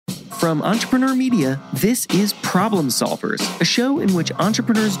From Entrepreneur Media, this is Problem Solvers, a show in which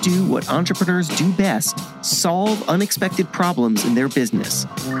entrepreneurs do what entrepreneurs do best: solve unexpected problems in their business.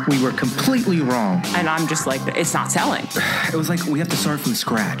 We were completely wrong. And I'm just like, it's not selling. It was like we have to start from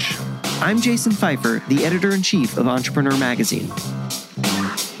scratch. I'm Jason Pfeiffer, the editor-in-chief of Entrepreneur Magazine.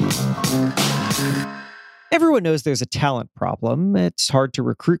 Everyone knows there's a talent problem. It's hard to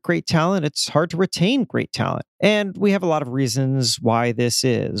recruit great talent. It's hard to retain great talent. And we have a lot of reasons why this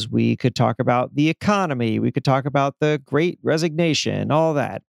is. We could talk about the economy. We could talk about the Great Resignation, all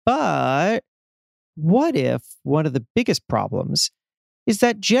that. But what if one of the biggest problems is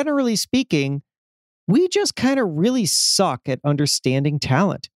that, generally speaking, we just kind of really suck at understanding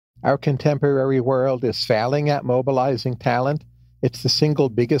talent? Our contemporary world is failing at mobilizing talent. It's the single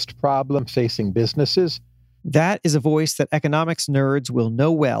biggest problem facing businesses. That is a voice that economics nerds will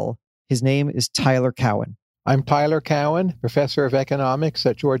know well. His name is Tyler Cowen. I'm Tyler Cowen, professor of economics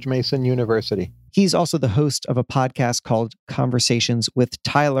at George Mason University. He's also the host of a podcast called Conversations with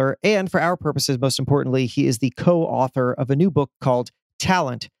Tyler. And for our purposes, most importantly, he is the co-author of a new book called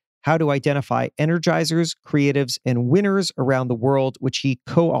Talent: How to Identify Energizers, Creatives, and Winners Around the World, which he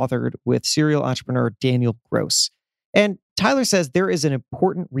co-authored with serial entrepreneur Daniel Gross. And Tyler says there is an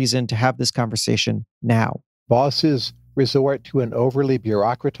important reason to have this conversation now. Bosses resort to an overly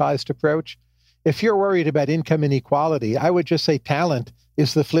bureaucratized approach. If you're worried about income inequality, I would just say talent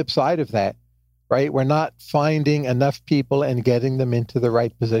is the flip side of that, right? We're not finding enough people and getting them into the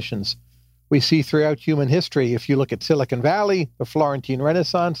right positions. We see throughout human history, if you look at Silicon Valley, the Florentine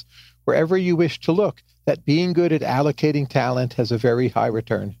Renaissance, wherever you wish to look, that being good at allocating talent has a very high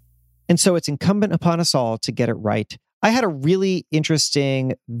return. And so it's incumbent upon us all to get it right. I had a really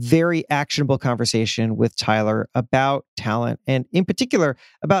interesting, very actionable conversation with Tyler about talent, and in particular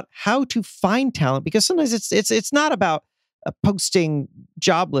about how to find talent, because sometimes it's not about posting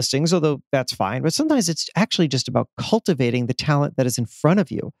job listings, although that's fine, but sometimes it's actually just about cultivating the talent that is in front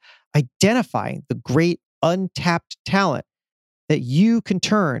of you, identifying the great untapped talent that you can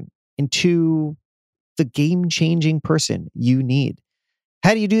turn into the game-changing person you need.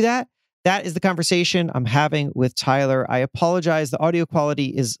 How do you do that? That is the conversation I'm having with Tyler. I apologize. The audio quality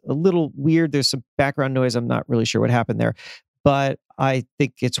is a little weird. There's some background noise. I'm not really sure what happened there, but I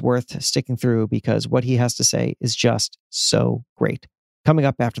think it's worth sticking through because what he has to say is just so great. Coming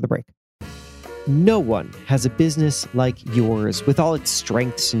up after the break. No one has a business like yours with all its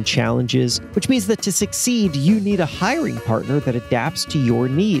strengths and challenges, which means that to succeed, you need a hiring partner that adapts to your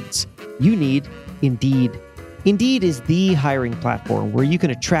needs. You need Indeed. Indeed is the hiring platform where you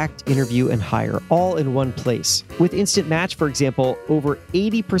can attract, interview, and hire all in one place. With Instant Match, for example, over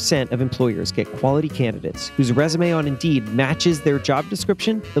 80% of employers get quality candidates whose resume on Indeed matches their job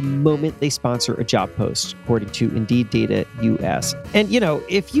description the moment they sponsor a job post, according to Indeed Data US. And,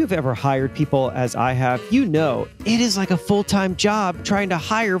 if you've ever hired people as I have, it is like a full-time job trying to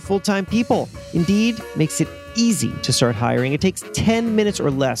hire full-time people. Indeed makes it easy to start hiring. It takes 10 minutes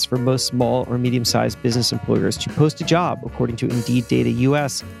or less for most small or medium-sized business employers to post a job, according to Indeed Data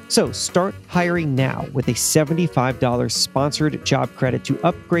US. So start hiring now with a $75 sponsored job credit to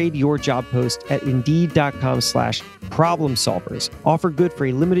upgrade your job post at Indeed.com/problem solvers. Offer good for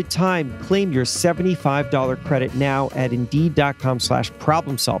a limited time. Claim your $75 credit now at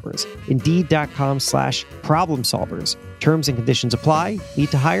Indeed.com/problem solvers. Indeed.com/problem solvers. Terms and conditions apply.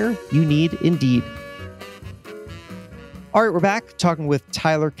 Need to hire? You need Indeed. All right, we're back talking with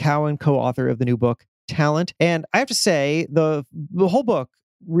Tyler Cowen, co-author of the new book, Talent. And I have to say, the whole book,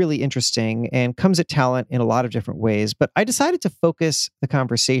 really interesting and comes at talent in a lot of different ways. But I decided to focus the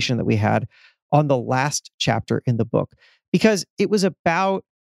conversation that we had on the last chapter in the book, because it was about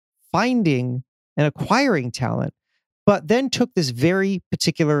finding and acquiring talent, but then took this very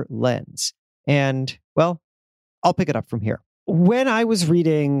particular lens. And, well, I'll pick it up from here. When I was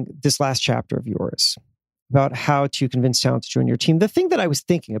reading this last chapter of yours, about how to convince talent to join your team, the thing that I was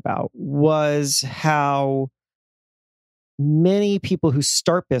thinking about was how many people who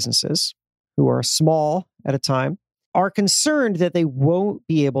start businesses, who are small at a time, are concerned that they won't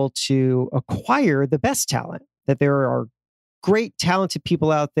be able to acquire the best talent, that there are great, talented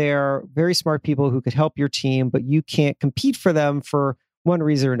people out there, very smart people who could help your team, but you can't compete for them for one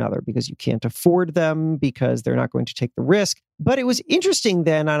reason or another, because you can't afford them, because they're not going to take the risk. But it was interesting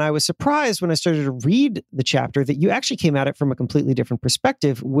then, and I was surprised when I started to read the chapter, that you actually came at it from a completely different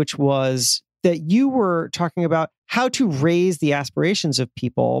perspective, which was that you were talking about how to raise the aspirations of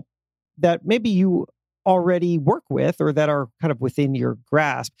people that maybe you already work with or that are kind of within your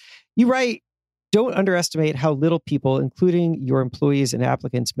grasp. You write, don't underestimate how little people, including your employees and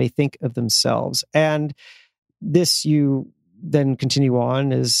applicants, may think of themselves. And this you then continue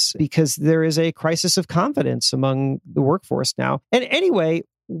on is because there is a crisis of confidence among the workforce now. And anyway,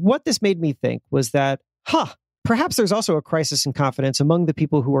 what this made me think was that, perhaps there's also a crisis in confidence among the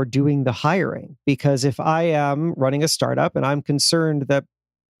people who are doing the hiring. Because if I am running a startup and I'm concerned that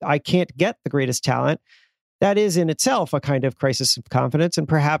I can't get the greatest talent, that is in itself a kind of crisis of confidence and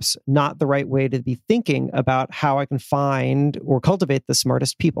perhaps not the right way to be thinking about how I can find or cultivate the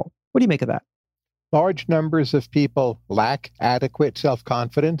smartest people. What do you make of that? Large numbers of people lack adequate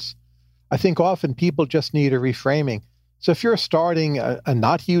self-confidence. I think often people just need a reframing. So if you're starting a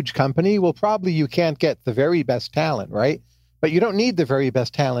not huge company, well, probably you can't get the very best talent, right? But you don't need the very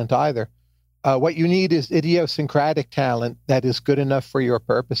best talent either. What you need is idiosyncratic talent that is good enough for your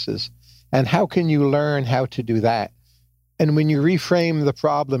purposes. And how can you learn how to do that? And when you reframe the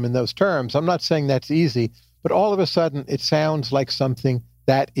problem in those terms, I'm not saying that's easy, but all of a sudden it sounds like something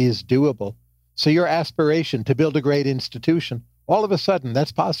that is doable. So your aspiration to build a great institution, all of a sudden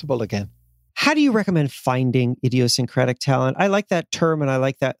that's possible again. How do you recommend finding idiosyncratic talent? I like that term and I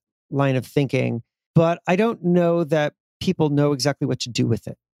like that line of thinking, but I don't know that people know exactly what to do with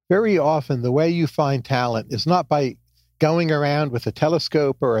it. Very often, the way you find talent is not by going around with a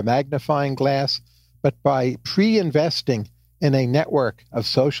telescope or a magnifying glass, but by pre-investing in a network of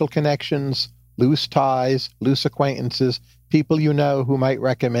social connections, loose ties, loose acquaintances, people you know who might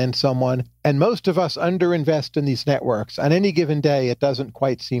recommend someone. And most of us underinvest in these networks. On any given day, it doesn't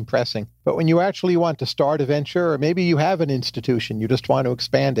quite seem pressing. But when you actually want to start a venture, or maybe you have an institution, you just want to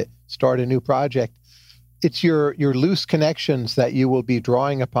expand it, start a new project, it's your loose connections that you will be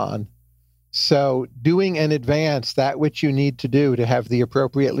drawing upon. So doing in advance that which you need to do to have the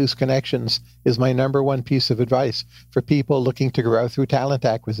appropriate loose connections is my number one piece of advice for people looking to grow through talent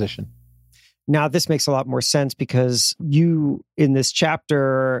acquisition. Now, this makes a lot more sense because you, in this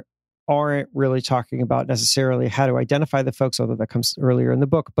chapter, aren't really talking about necessarily how to identify the folks, although that comes earlier in the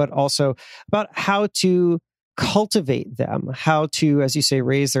book, but also about how to cultivate them, how to, as you say,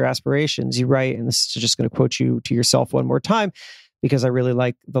 raise their aspirations. You write, and this is just going to quote you to yourself one more time, because I really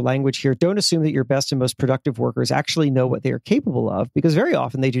like the language here. Don't assume that your best and most productive workers actually know what they are capable of, because very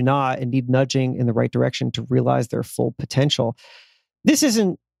often they do not and need nudging in the right direction to realize their full potential. This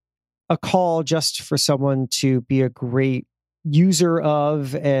isn't a call just for someone to be a great user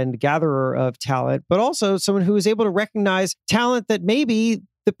of and gatherer of talent, but also someone who is able to recognize talent that maybe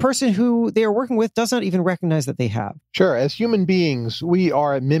the person who they are working with does not even recognize that they have. Sure. As human beings, we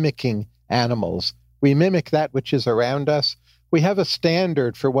are mimicking animals. We mimic that which is around us. We have a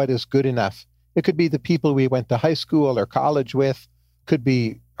standard for what is good enough. It could be the people we went to high school or college with, could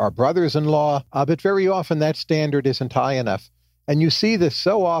be our brothers-in-law, but very often that standard isn't high enough. And you see this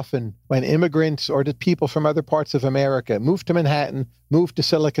so often when immigrants or the people from other parts of America move to Manhattan, move to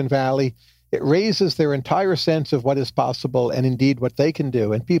Silicon Valley. It raises their entire sense of what is possible and indeed what they can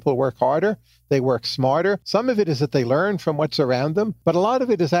do. And people work harder, they work smarter. Some of it is that they learn from what's around them, but a lot of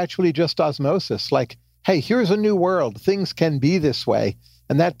it is actually just osmosis. Like, hey, here's a new world. Things can be this way.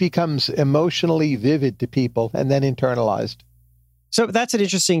 And that becomes emotionally vivid to people and then internalized. So that's an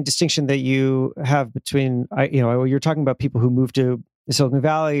interesting distinction that you have between, you're talking about people who move to Silicon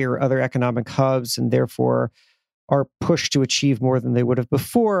Valley or other economic hubs and therefore are pushed to achieve more than they would have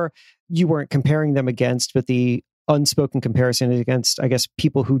before. You weren't comparing them against, but the unspoken comparison is against, I guess,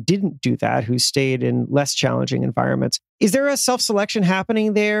 people who didn't do that, who stayed in less challenging environments. Is there a self-selection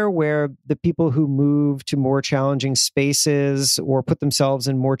happening there where the people who move to more challenging spaces or put themselves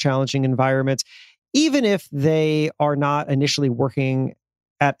in more challenging environments, even if they are not initially working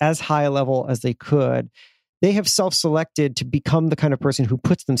at as high a level as they could, they have self-selected to become the kind of person who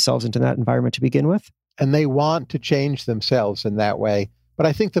puts themselves into that environment to begin with? And they want to change themselves in that way. But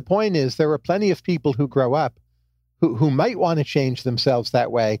I think the point is there are plenty of people who grow up who might want to change themselves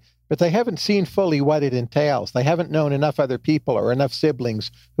that way, but they haven't seen fully what it entails. They haven't known enough other people or enough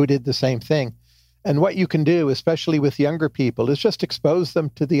siblings who did the same thing. And what you can do, especially with younger people, is just expose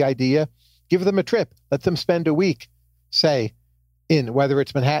them to the idea. Give them a trip. Let them spend a week, say, in whether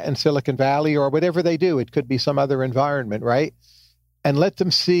it's Manhattan, Silicon Valley, or whatever they do. It could be some other environment, right? And let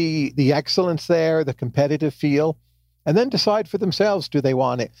them see the excellence there, the competitive feel, and then decide for themselves, do they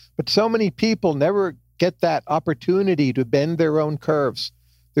want it? But so many people never get that opportunity to bend their own curves.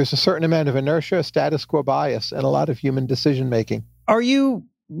 There's a certain amount of inertia, status quo bias, and a lot of human decision-making. Are you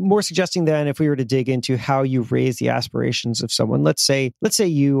more suggesting then, if we were to dig into how you raise the aspirations of someone, let's say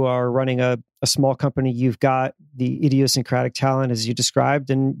you are running a small company, you've got the idiosyncratic talent as you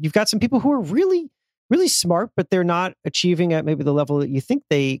described, and you've got some people who are really, really smart, but they're not achieving at maybe the level that you think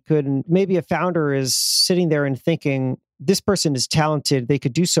they could. And maybe a founder is sitting there and thinking, this person is talented, they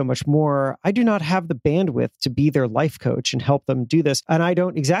could do so much more. I do not have the bandwidth to be their life coach and help them do this. And I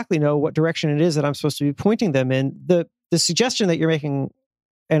don't exactly know what direction it is that I'm supposed to be pointing them in. The suggestion that you're making,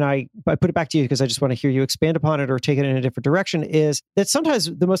 and I put it back to you because I just want to hear you expand upon it or take it in a different direction, is that sometimes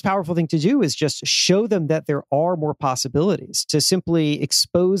the most powerful thing to do is just show them that there are more possibilities, to simply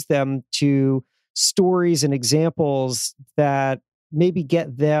expose them to stories and examples that maybe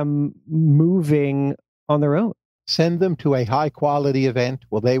get them moving on their own. Send them to a high-quality event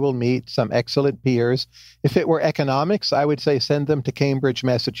where they will meet some excellent peers. If it were economics, I would say send them to Cambridge,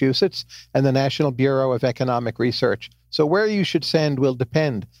 Massachusetts, and the National Bureau of Economic Research. So where you should send will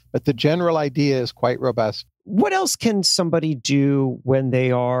depend, but the general idea is quite robust. What else can somebody do when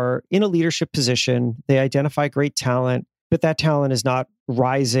they are in a leadership position? They identify great talent, but that talent is not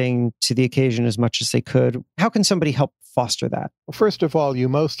rising to the occasion as much as they could. How can somebody help foster that? Well, first of all, you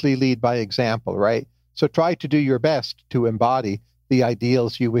mostly lead by example, right? So try to do your best to embody the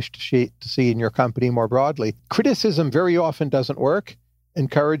ideals you wish to see in your company more broadly. Criticism very often doesn't work.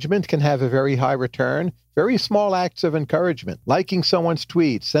 Encouragement can have a very high return. Very small acts of encouragement, liking someone's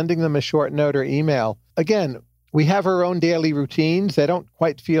tweet, sending them a short note or email. Again, we have our own daily routines. They don't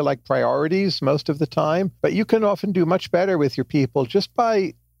quite feel like priorities most of the time, but you can often do much better with your people just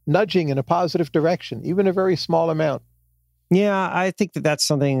by nudging in a positive direction, even a very small amount. Yeah, I think that that's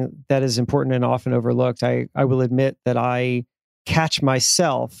something that is important and often overlooked. I will admit that I catch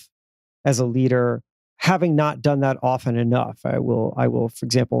myself as a leader having not done that often enough. I will, for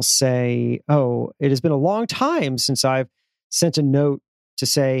example, say, oh, it has been a long time since I've sent a note to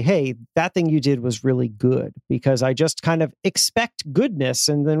say, hey, that thing you did was really good, because I just kind of expect goodness.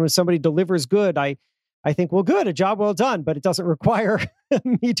 And then when somebody delivers good, I think, well, good, a job well done, but it doesn't require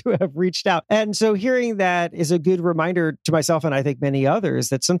me to have reached out. And so hearing that is a good reminder to myself, and I think many others,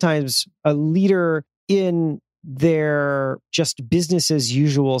 that sometimes a leader in their just business as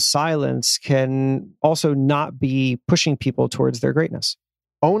usual silence can also not be pushing people towards their greatness.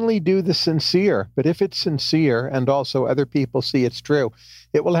 Only do the sincere, but if it's sincere and also other people see it's true,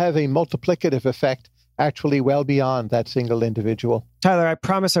 it will have a multiplicative effect actually well beyond that single individual. Tyler, I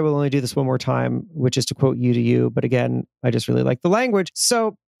promise I will only do this one more time, which is to quote you to you. But again, I just really like the language.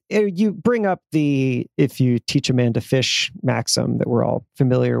 So you bring up the "if you teach a man to fish" maxim that we're all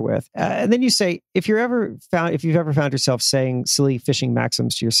familiar with. And then you say, if you've ever found yourself saying silly fishing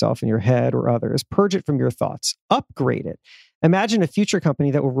maxims to yourself in your head or others, purge it from your thoughts, upgrade it. Imagine a future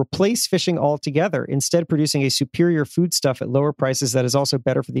company that will replace fishing altogether, instead producing a superior foodstuff at lower prices that is also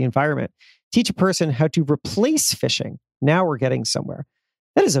better for the environment. Teach a person how to replace fishing. Now we're getting somewhere.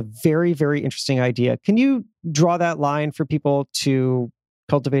 That is a very, very interesting idea. Can you draw that line for people to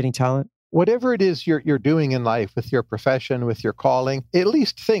cultivating talent? Whatever it is you're doing in life, with your profession, with your calling, at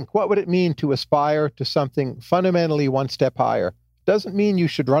least think, what would it mean to aspire to something fundamentally one step higher? Doesn't mean you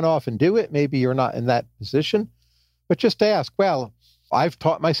should run off and do it. Maybe you're not in that position. But just ask, well, I've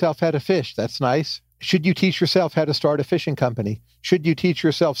taught myself how to fish. That's nice. Should you teach yourself how to start a fishing company? Should you teach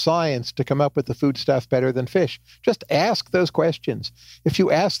yourself science to come up with the food stuff better than fish? Just ask those questions. If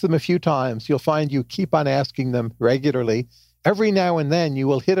you ask them a few times, you'll find you keep on asking them regularly. Every now and then you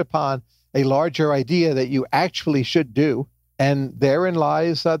will hit upon a larger idea that you actually should do. And therein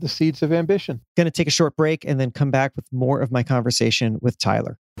lies the seeds of ambition. Going to take a short break and then come back with more of my conversation with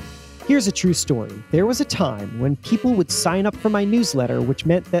Tyler. Here's a true story. There was a time when people would sign up for my newsletter, which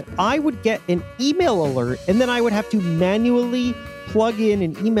meant that I would get an email alert and then I would have to manually plug in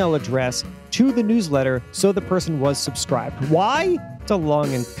an email address to the newsletter so the person was subscribed. Why? It's a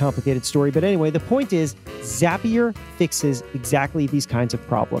long and complicated story, but anyway, the point is Zapier fixes exactly these kinds of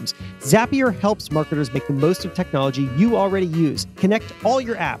problems. Zapier helps marketers make the most of technology you already use. Connect all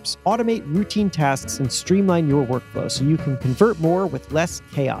your apps, automate routine tasks, and streamline your workflow so you can convert more with less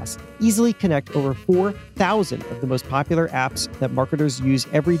chaos. Easily connect over 4,000 of the most popular apps that marketers use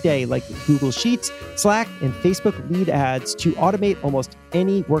every day, like Google Sheets, Slack, and Facebook lead ads, to automate almost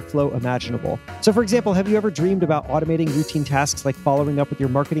any workflow imaginable. So for example, have you ever dreamed about automating routine tasks like following up with your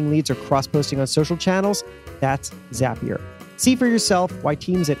marketing leads or cross-posting on social channels? That's Zapier. See for yourself why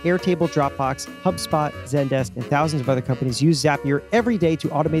teams at Airtable, Dropbox, HubSpot, Zendesk, and thousands of other companies use Zapier every day to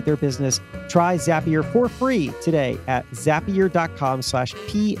automate their business. Try Zapier for free today at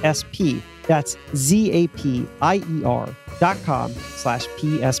zapier.com/PSP. That's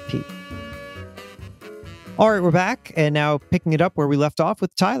ZAPIER.com/PSP. All right, we're back, and now picking it up where we left off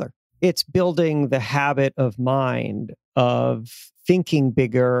with Tyler. It's building the habit of mind of thinking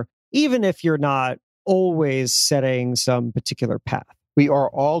bigger, even if you're not always setting some particular path. We are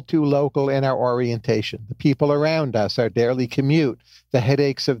all too local in our orientation. The people around us, our daily commute, the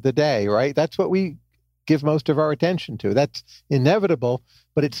headaches of the day, right? That's what we give most of our attention to. That's inevitable,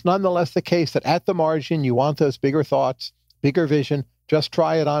 but it's nonetheless the case that at the margin, you want those bigger thoughts, bigger vision. Just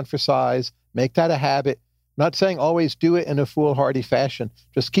try it on for size. Make that a habit. Not saying always do it in a foolhardy fashion.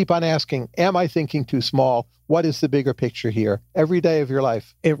 Just keep on asking, am I thinking too small? What is the bigger picture here? Every day of your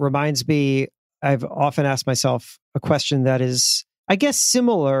life. It reminds me, I've often asked myself a question that is, I guess,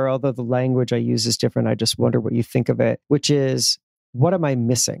 similar, although the language I use is different. I just wonder what you think of it, which is, what am I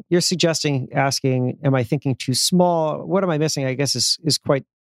missing? You're suggesting asking, am I thinking too small? What am I missing? I guess is quite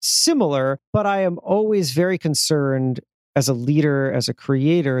similar, but I am always very concerned as a leader, as a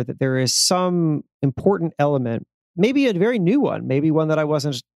creator, that there is some important element, maybe a very new one, maybe one that I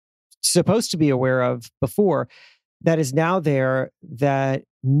wasn't supposed to be aware of before, that is now there, that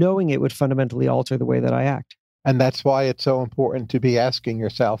knowing it would fundamentally alter the way that I act. And that's why it's so important to be asking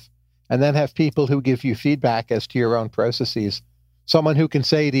yourself, and then have people who give you feedback as to your own processes. Someone who can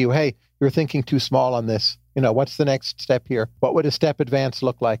say to you, hey, you're thinking too small on this. What's the next step here? What would a step advance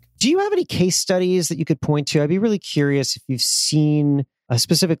look like? Do you have any case studies that you could point to? I'd be really curious if you've seen a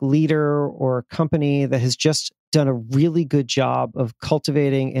specific leader or a company that has just done a really good job of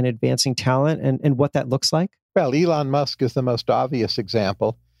cultivating and advancing talent and what that looks like. Well, Elon Musk is the most obvious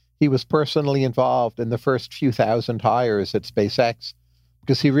example. He was personally involved in the first few thousand hires at SpaceX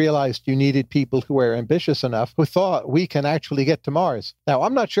because he realized you needed people who were ambitious enough, who thought we can actually get to Mars. Now,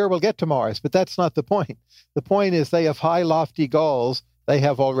 I'm not sure we'll get to Mars, but that's not the point. The point is they have high, lofty goals. They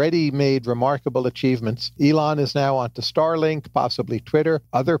have already made remarkable achievements. Elon is now onto Starlink, possibly Twitter,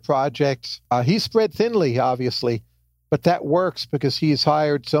 other projects. He's spread thinly, obviously, but that works because he's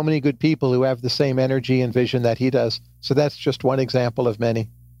hired so many good people who have the same energy and vision that he does. So that's just one example of many.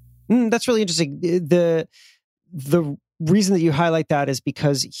 That's really interesting. The reason that you highlight that is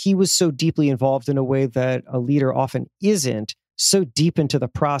because he was so deeply involved in a way that a leader often isn't, so deep into the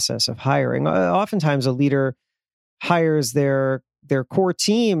process of hiring. Oftentimes a leader hires their core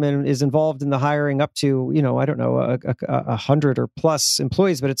team and is involved in the hiring up to, 100 or plus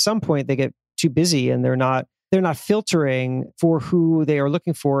employees. But at some point they get too busy and they're not filtering for who they are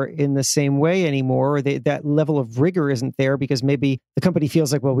looking for in the same way anymore. Or that level of rigor isn't there because maybe the company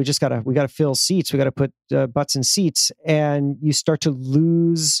feels like, well, we gotta fill seats. We got to put butts in seats. And you start to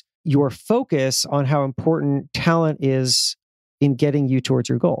lose your focus on how important talent is in getting you towards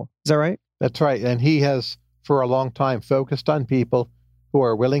your goal. Is that right? That's right. And he has, for a long time, focused on people who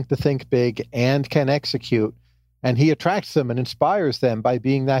are willing to think big and can execute. And he attracts them and inspires them by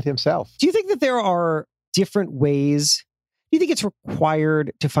being that himself. Do you think that there are different ways? Do you think it's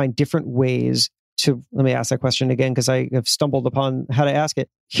required to find different ways to, let me ask that question again, because I have stumbled upon how to ask it.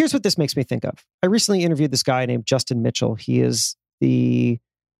 Here's what this makes me think of. I recently interviewed this guy named Justin Mitchell. He is the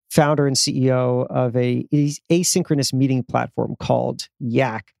founder and CEO of a asynchronous meeting platform called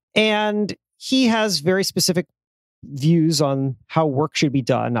Yak. And he has very specific views on how work should be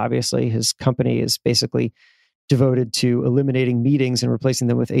done. Obviously, his company is basically devoted to eliminating meetings and replacing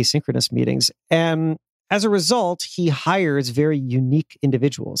them with asynchronous meetings. And as a result, he hires very unique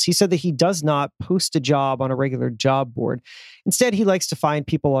individuals. He said that he does not post a job on a regular job board. Instead, he likes to find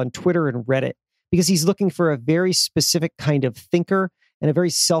people on Twitter and Reddit because he's looking for a very specific kind of thinker and a very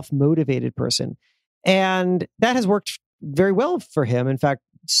self-motivated person. And that has worked very well for him. In fact,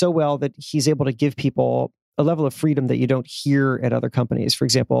 so well that he's able to give people a level of freedom that you don't hear at other companies. For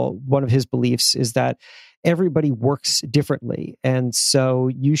example, one of his beliefs is that everybody works differently. And so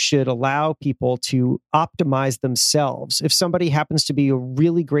you should allow people to optimize themselves. If somebody happens to be a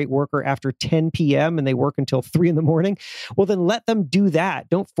really great worker after 10 p.m. and they work until 3 a.m, well, then let them do that.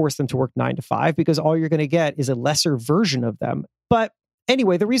 Don't force them to work 9 to 5 because all you're going to get is a lesser version of them. But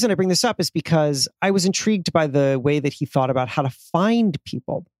anyway, the reason I bring this up is because I was intrigued by the way that he thought about how to find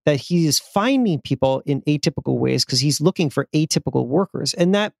people, that he is finding people in atypical ways because he's looking for atypical workers.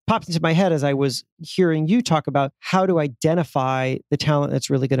 And that popped into my head as I was hearing you talk about how to identify the talent that's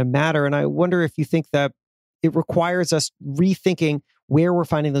really going to matter. And I wonder if you think that it requires us rethinking where we're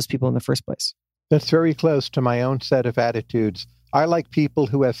finding those people in the first place. That's very close to my own set of attitudes. I like people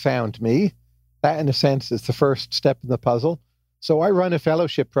who have found me. That, in a sense, is the first step in the puzzle. So I run a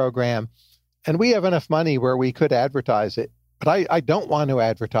fellowship program, and we have enough money where we could advertise it. But I don't want to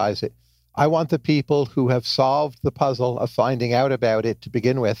advertise it. I want the people who have solved the puzzle of finding out about it to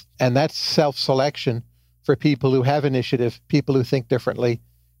begin with. And that's self-selection for people who have initiative, people who think differently,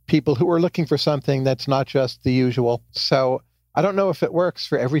 people who are looking for something that's not just the usual. So I don't know if it works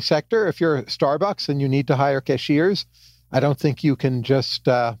for every sector. If you're Starbucks and you need to hire cashiers, I don't think you can just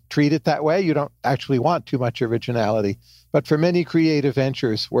treat it that way. You don't actually want too much originality. But for many creative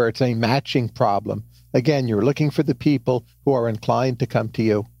ventures where it's a matching problem, again, you're looking for the people who are inclined to come to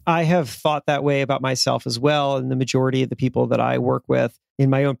you. I have thought that way about myself as well. And the majority of the people that I work with in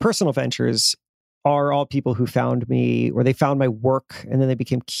my own personal ventures are all people who found me, or they found my work and then they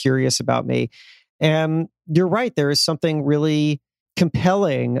became curious about me. And you're right, there is something really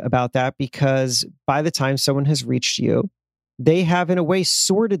compelling about that, because by the time someone has reached you, they have in a way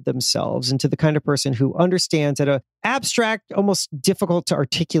sorted themselves into the kind of person who understands at an abstract, almost difficult to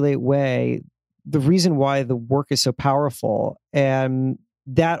articulate way, the reason why the work is so powerful. And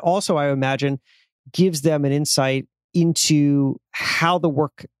that also, I imagine, gives them an insight into how the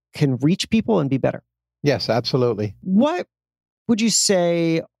work can reach people and be better. Yes, absolutely. What would you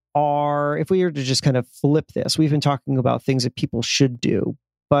say are, if we were to just kind of flip this, we've been talking about things that people should do,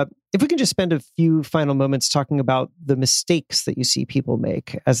 but if we can just spend a few final moments talking about the mistakes that you see people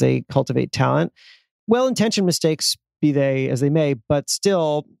make as they cultivate talent, well-intentioned mistakes, be they as they may, but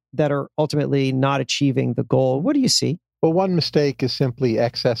still that are ultimately not achieving the goal. What do you see? Well, one mistake is simply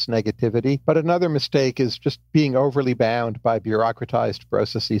excess negativity, but another mistake is just being overly bound by bureaucratized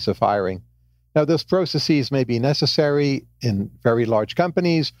processes of hiring. Now, those processes may be necessary in very large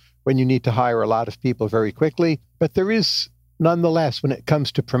companies when you need to hire a lot of people very quickly, but there is nonetheless, when it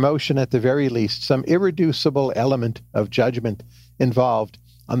comes to promotion at the very least, some irreducible element of judgment involved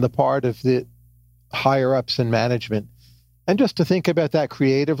on the part of the higher-ups in management. And just to think about that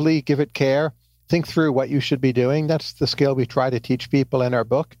creatively, give it care, think through what you should be doing. That's the skill we try to teach people in our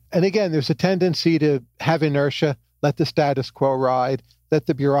book. And again, there's a tendency to have inertia, let the status quo ride, let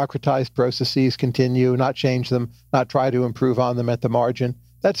the bureaucratized processes continue, not change them, not try to improve on them at the margin.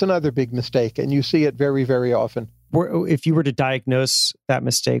 That's another big mistake, and you see it very, very often. If you were to diagnose that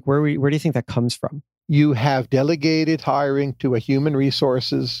mistake, where do you think that comes from? You have delegated hiring to a human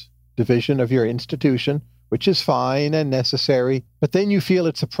resources division of your institution, which is fine and necessary, but then you feel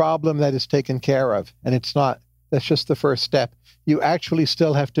it's a problem that is taken care of, and it's not. That's just the first step. You actually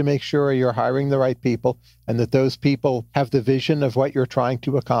still have to make sure you're hiring the right people and that those people have the vision of what you're trying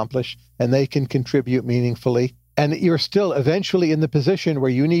to accomplish and they can contribute meaningfully. And you're still eventually in the position where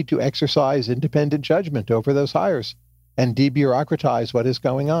you need to exercise independent judgment over those hires and debureaucratize what is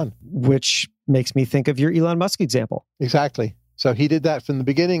going on. Which makes me think of your Elon Musk example. Exactly. So he did that from the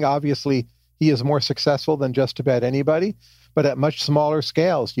beginning. Obviously, he is more successful than just about anybody, but at much smaller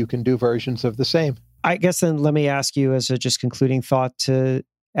scales, you can do versions of the same. I guess then let me ask you, as a just concluding thought, to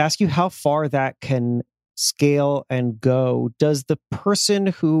ask you how far that can scale and go. Does the person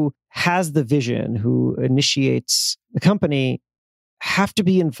who has the vision, who initiates the company, have to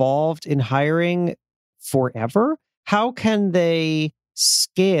be involved in hiring forever? How can they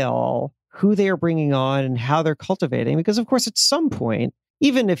scale who they are bringing on and how they're cultivating? Because, of course, at some point,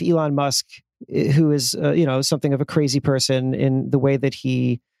 even if Elon Musk, who is something of a crazy person in the way that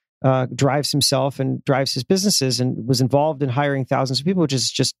he drives himself and drives his businesses and was involved in hiring thousands of people, which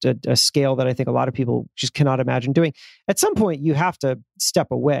is just a scale that I think a lot of people just cannot imagine doing. At some point, you have to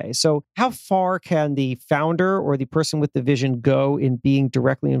step away. So how far can the founder or the person with the vision go in being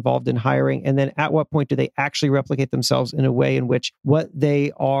directly involved in hiring? And then at what point do they actually replicate themselves in a way in which what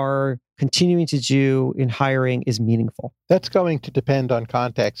they are continuing to do in hiring is meaningful? That's going to depend on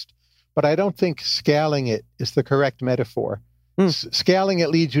context, but I don't think scaling it is the correct metaphor. Scaling it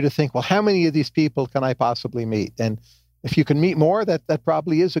leads you to think, well, how many of these people can I possibly meet? And if you can meet more, that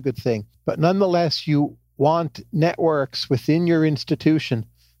probably is a good thing. But nonetheless, you want networks within your institution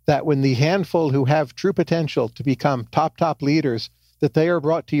that when the handful who have true potential to become top leaders, that they are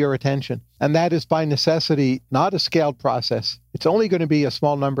brought to your attention. And that is by necessity not a scaled process. It's only going to be a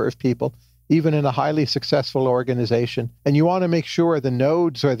small number of people, even in a highly successful organization. And you want to make sure the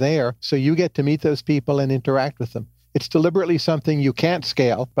nodes are there so you get to meet those people and interact with them. It's deliberately something you can't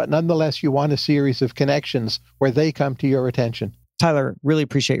scale, but nonetheless, you want a series of connections where they come to your attention. Tyler, really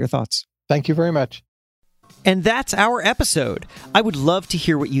appreciate your thoughts. Thank you very much. And that's our episode. I would love to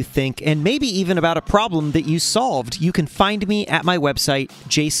hear what you think, and maybe even about a problem that you solved. You can find me at my website,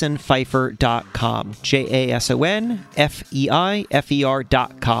 jasonfeifer.com,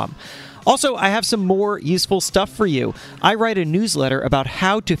 JASONFEIFER.com. Also, I have some more useful stuff for you. I write a newsletter about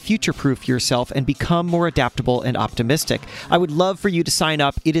how to future-proof yourself and become more adaptable and optimistic. I would love for you to sign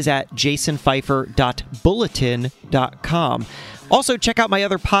up. It is at jasonfeifer.bulletin.com. Also, check out my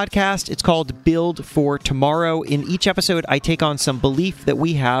other podcast. It's called Build for Tomorrow. In each episode, I take on some belief that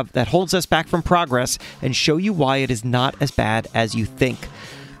we have that holds us back from progress and show you why it is not as bad as you think.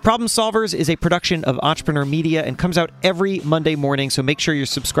 Problem Solvers is a production of Entrepreneur Media and comes out every Monday morning, so make sure you're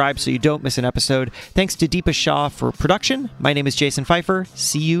subscribed so you don't miss an episode. Thanks to Deepa Shah for production. My name is Jason Feifer.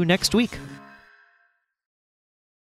 See you next week.